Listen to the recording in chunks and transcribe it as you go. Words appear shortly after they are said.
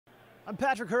I'm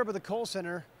Patrick Herb at the Kohl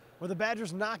Center, where the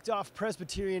Badgers knocked off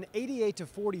Presbyterian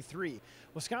 88-43.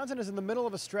 Wisconsin is in the middle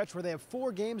of a stretch where they have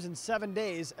 4 games in 7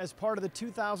 days as part of the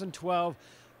 2012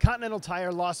 Continental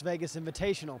Tire Las Vegas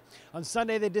Invitational. On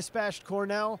Sunday, they dispatched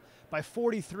Cornell by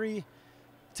 43.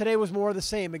 Today was more of the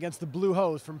same against the Blue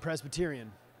Hose from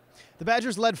Presbyterian. The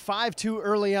Badgers led 5-2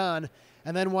 early on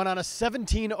and then went on a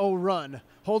 17-0 run,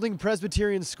 holding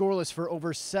Presbyterian scoreless for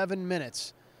over 7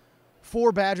 minutes.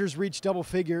 4 Badgers reached double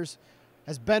figures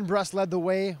as Ben Brust led the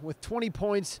way with 20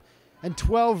 points and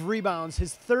 12 rebounds,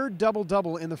 his 3rd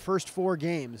double-double in the first 4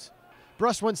 games.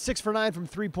 Brust went 6 for 9 from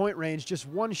three-point range, just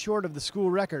 1 short of the school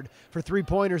record for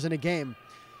three-pointers in a game.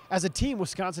 As a team,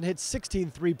 Wisconsin hit 16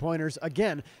 three-pointers,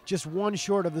 again, just 1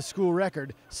 short of the school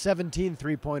record, 17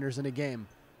 three-pointers in a game.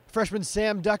 Freshman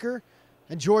Sam Decker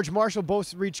and George Marshall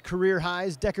both reached career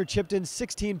highs. Decker chipped in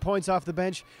 16 points off the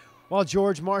bench, while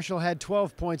George Marshall had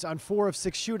 12 points on 4 of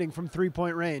 6 shooting from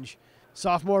three-point range.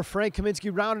 Sophomore Frank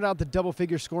Kaminsky rounded out the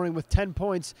double-figure scoring with 10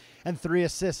 points and 3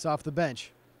 assists off the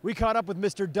bench. We caught up with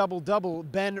Mr. Double-Double,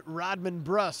 Ben Rodman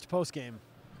Brust, postgame.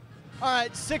 All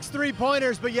right, 6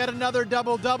 three-pointers, but yet another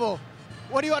double-double.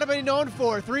 What do you want to be known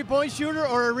for, three-point shooter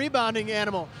or a rebounding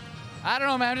animal? I don't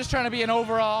know, man. I'm just trying to be an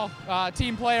overall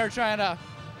team player, trying to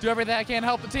do everything I can to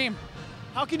help the team.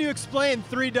 How can you explain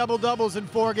 3 double-doubles in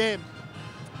 4 games?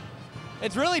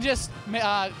 It's really just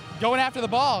going after the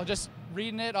ball, just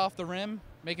reading it off the rim,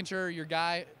 making sure your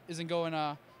guy isn't going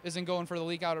for the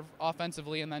leak out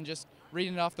offensively, and then just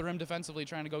reading it off the rim defensively,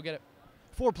 trying to go get it.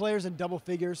 4 players in double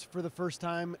figures for the first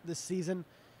time this season.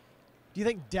 Do you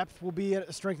think depth will be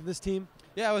a strength of this team?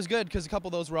 Yeah, it was good because a couple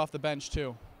of those were off the bench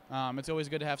too. It's always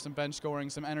good to have some bench scoring,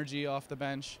 some energy off the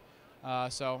bench.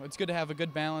 So it's good to have a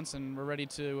good balance, and we're ready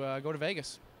to go to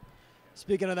Vegas.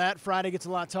 Speaking of that, Friday gets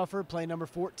a lot tougher. Play number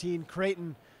 14,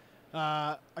 Creighton.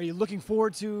 Are you looking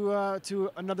forward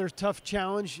to another tough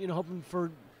challenge? You know, hoping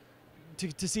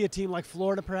to see a team like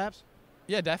Florida, perhaps.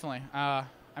 Yeah, definitely. I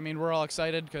mean, we're all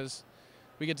excited because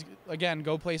we get to again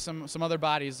go play some other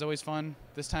bodies. It's always fun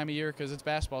this time of year because it's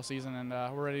basketball season, and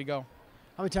we're ready to go.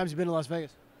 How many times have you been to Las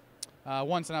Vegas?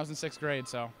 Once, and I was in 6th grade.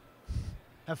 So.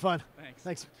 Have fun.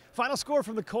 Thanks. Final score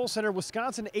from the Kohl Center: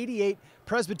 Wisconsin 88,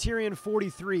 Presbyterian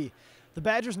 43. The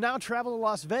Badgers now travel to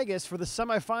Las Vegas for the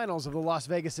semifinals of the Las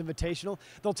Vegas Invitational.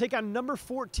 They'll take on number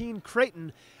 14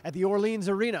 Creighton at the Orleans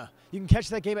Arena. You can catch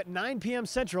that game at 9 p.m.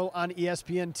 Central on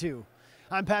ESPN2.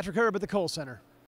 I'm Patrick Herb at the Kohl Center.